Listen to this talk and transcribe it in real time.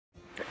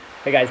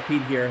Hey guys,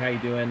 Pete here. How you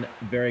doing?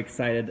 Very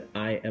excited.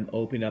 I am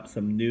opening up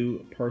some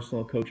new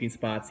personal coaching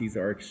spots. These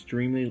are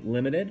extremely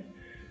limited,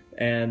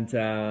 and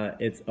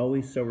it's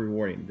always so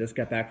rewarding. Just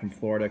got back from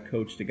Florida,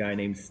 coached a guy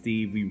named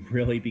Steve. We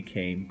really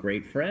became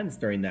great friends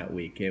during that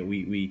week.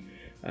 We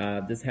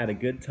just had a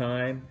good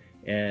time,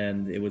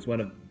 and it was one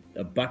of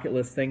a bucket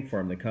list thing for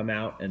him to come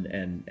out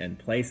and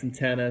play some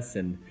tennis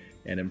and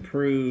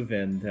improve.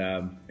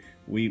 And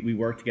we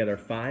worked together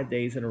 5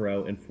 days in a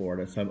row in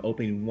Florida. So I'm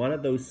opening one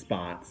of those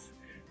spots.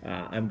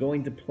 I'm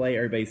going to play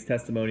everybody's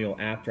testimonial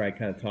after I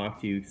kind of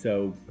talk to you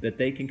so that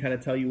they can kind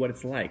of tell you what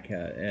it's like.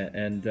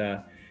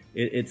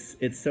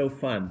 It's so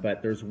fun.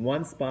 But there's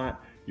one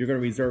spot, you're going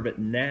to reserve it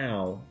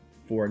now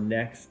for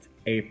next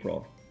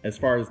April as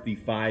far as the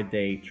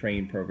 5-day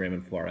training program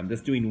in Florida. I'm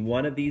just doing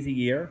one of these a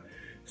year.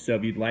 So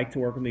if you'd like to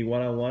work with me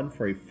one-on-one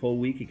for a full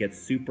week, it gets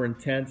super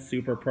intense,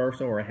 super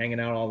personal. We're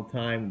hanging out all the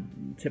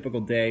time.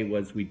 Typical day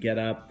was we'd get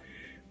up,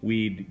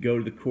 we'd go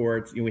to the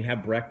courts, we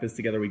have breakfast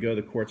together, we go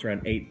to the courts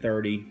around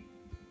 8:30.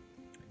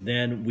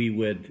 Then we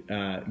would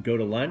go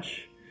to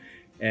lunch,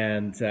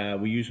 and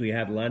we usually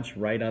had lunch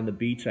right on the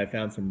beach. I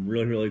found some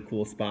really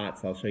cool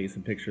spots. I'll show you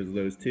some pictures of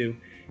those too.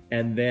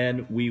 And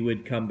then we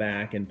would come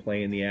back and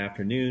play in the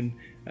afternoon.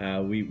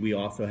 We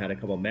also had a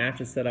couple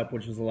matches set up,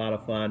 which was a lot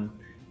of fun.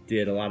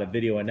 Did a lot of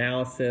video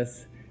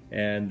analysis,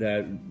 and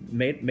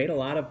made a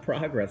lot of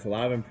progress, a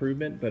lot of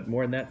improvement, but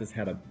more than that, just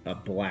had a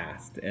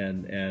blast.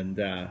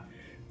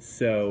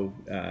 So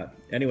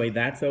anyway,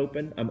 that's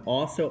open. I'm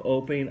also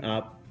opening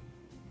up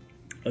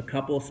a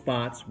couple of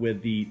spots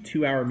with the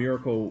 2-hour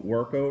miracle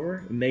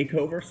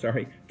makeover.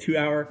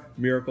 2-hour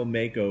miracle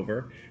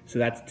makeover. So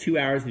that's 2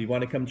 hours. If you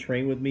want to come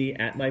train with me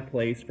at my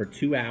place for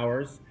 2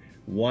 hours,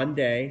 one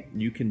day,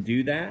 you can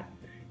do that.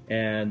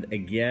 And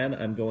again,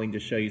 I'm going to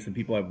show you some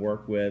people I've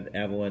worked with: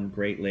 Evelyn,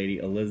 great lady,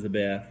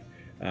 Elizabeth,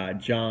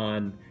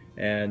 John,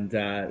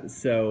 and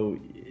so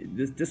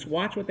just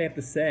watch what they have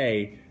to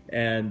say.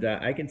 And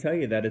I can tell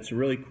you that it's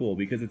really cool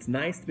because it's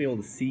nice to be able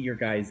to see your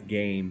guys'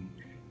 game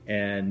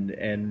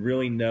and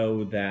really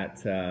know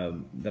that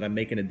that I'm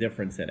making a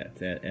difference in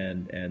it.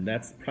 And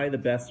that's probably the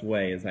best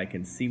way, is I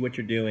can see what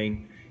you're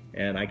doing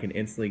and I can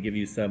instantly give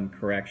you some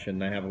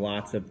correction. I have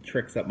lots of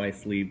tricks up my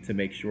sleeve to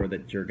make sure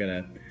that you're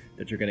gonna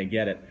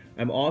get it.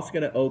 I'm also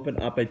gonna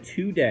open up a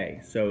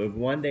 2-day. So if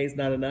one day is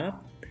not enough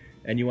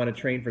and you want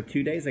to train for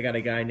 2 days, I got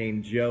a guy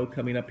named Joe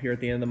coming up here at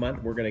the end of the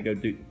month. We're gonna go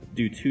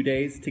do 2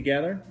 days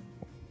together.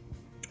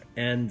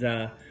 And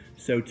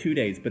so 2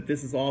 days, but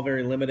this is all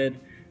very limited.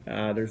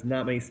 There's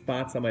not many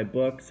spots on my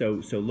book,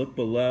 so look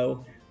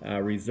below,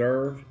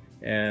 reserve,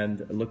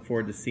 and look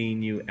forward to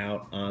seeing you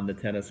out on the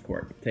tennis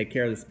court. Take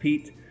care. This is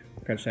Pete,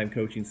 Crunch Time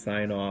Coaching,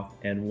 sign off,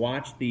 and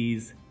watch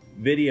these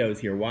videos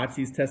here, watch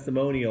these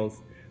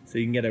testimonials so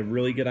you can get a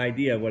really good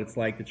idea of what it's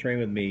like to train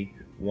with me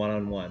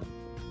one-on-one.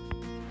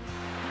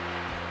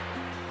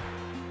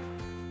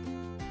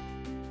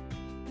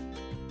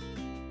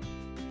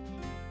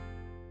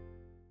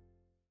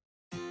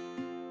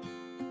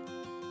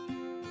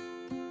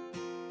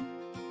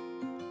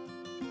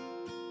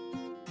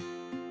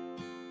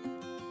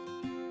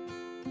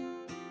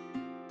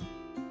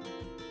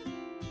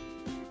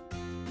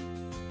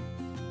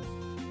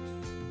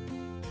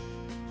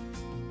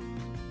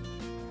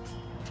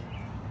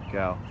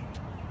 Go.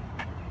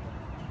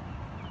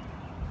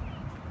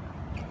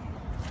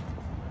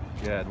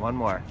 Good. One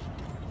more.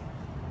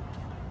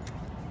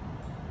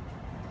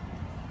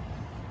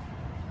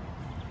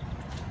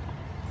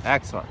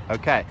 Excellent.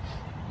 Okay.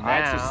 All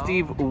right, so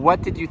Steve,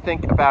 what did you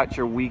think about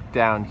your week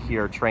down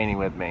here training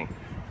with me?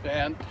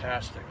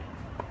 Fantastic.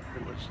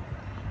 It was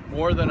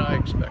more than I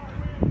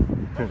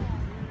expected.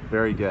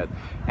 Very good.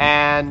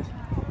 And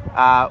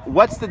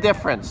what's the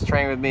difference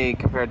training with me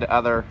compared to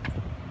other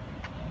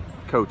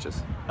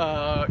coaches?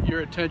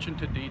 Your attention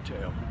to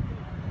detail.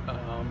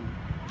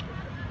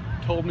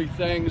 Told me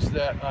things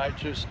that I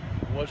just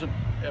wasn't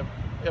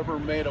ever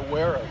made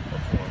aware of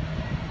before.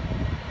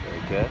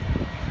 Very good.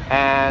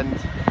 And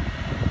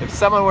if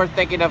someone were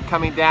thinking of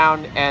coming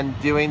down and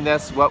doing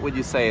this, what would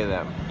you say to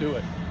them? Do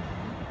it.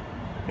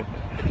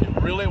 If you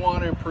really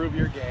want to improve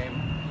your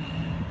game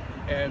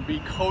and be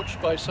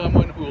coached by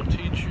someone who will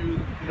teach you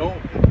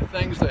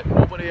things that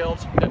nobody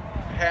else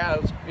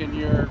has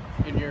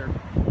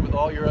with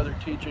all your other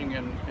teaching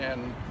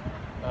and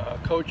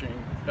coaching,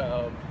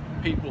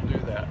 Pete will do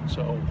that.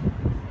 So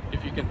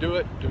if you can do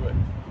it, do it.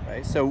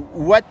 Okay, so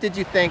what did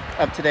you think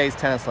of today's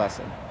tennis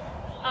lesson?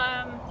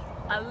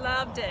 I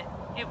loved it.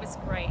 It was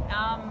great.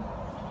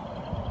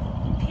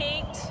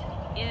 Pete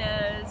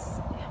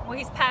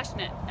he's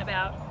passionate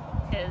about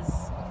his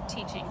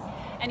teaching,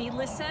 and he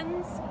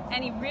listens,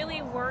 and he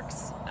really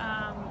works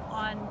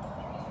on,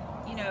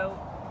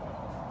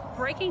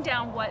 breaking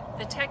down what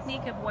the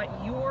technique of what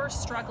you're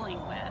struggling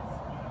with.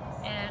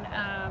 And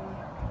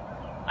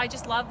I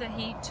just love that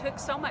he took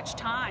so much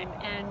time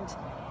and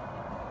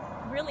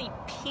really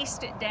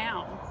pieced it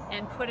down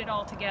and put it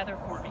all together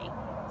for me.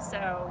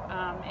 So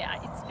yeah,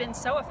 it's been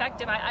so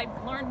effective.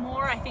 I've learned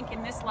more, I think,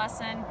 in this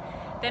lesson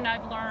than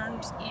I've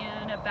learned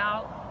in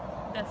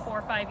about the 4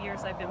 or 5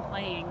 years I've been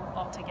playing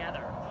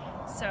altogether.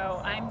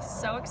 So I'm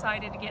so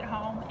excited to get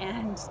home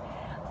and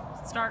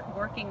start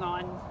working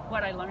on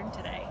what I learned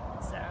today.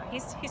 So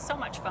he's so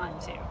much fun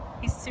too.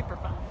 He's super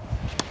fun.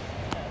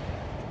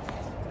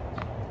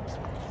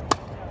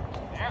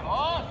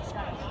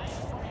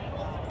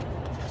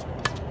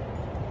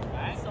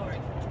 Sorry.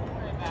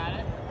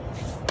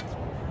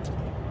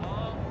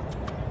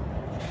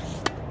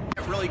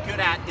 Really good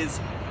at is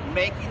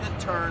making the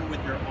turn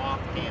with your off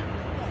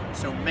hand.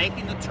 So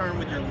making the turn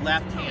with your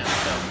left hand.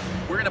 So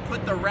we're going to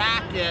put the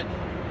racket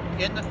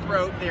in the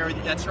throat there.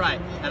 That's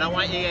right. And I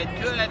want you to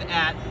get good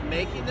at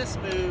making this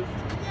move,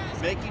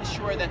 making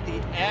sure that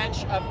the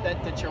edge of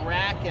that your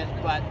racket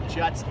butt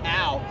juts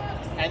out,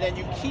 and then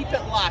you keep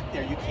it locked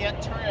there. You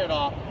can't turn it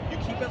off. You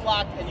keep it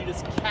locked and you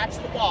just catch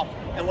the ball.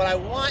 And what I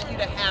want you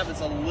to have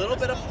is a little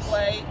bit of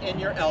play in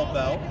your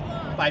elbow.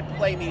 By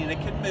play meaning it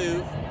can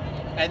move.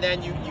 And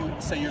then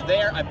so you're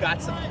there, I've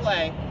got some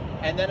play,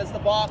 and then as the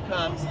ball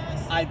comes,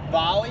 I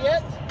volley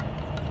it,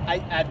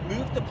 I've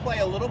moved the play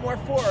a little more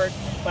forward,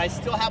 but I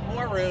still have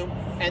more room,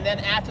 and then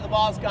after the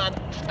ball's gone,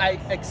 I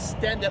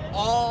extend it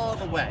all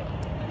the way,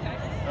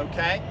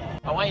 okay?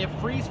 I want you to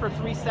freeze for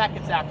 3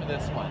 seconds after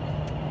this one.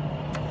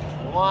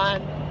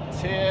 1,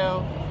 2,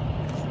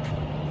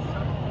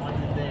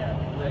 there.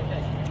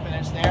 Okay, you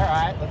finish there, all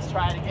right, let's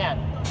try it again.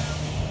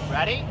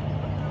 Ready?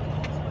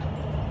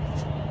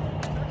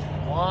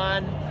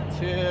 1, 2,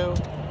 3,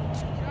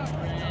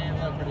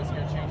 look, we're just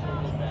going to change it a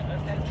little bit.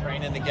 Okay,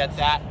 training to get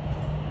that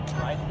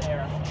right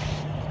there.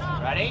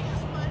 Ready?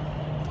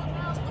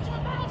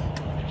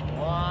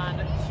 1,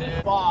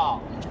 2,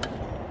 ball.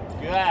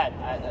 Good.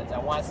 I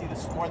want to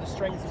see more of the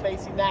strings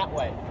facing that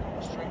way.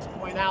 Strings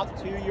point out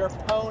to your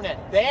opponent.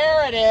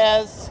 There it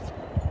is.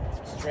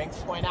 Strings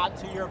point out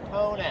to your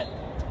opponent.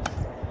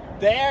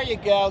 There you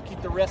go.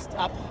 Keep the wrist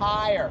up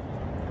higher.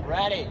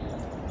 Ready?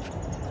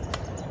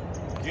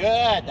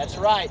 Good, that's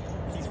right.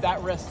 Keep that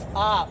wrist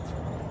up.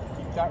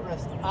 Keep that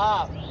wrist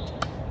up.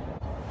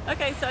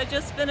 Okay, so I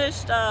just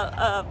finished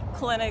a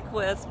clinic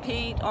with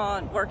Pete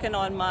on working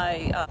on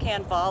my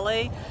can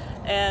volley,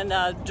 and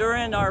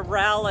during our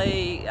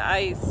rally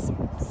I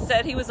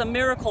said he was a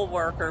miracle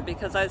worker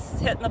because I was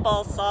hitting the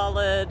ball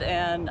solid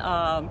and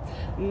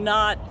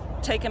not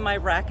taking my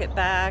racket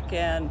back,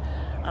 and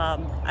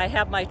I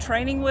have my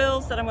training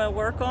wheels that I'm going to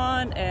work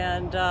on,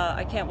 and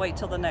I can't wait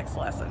till the next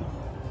lesson.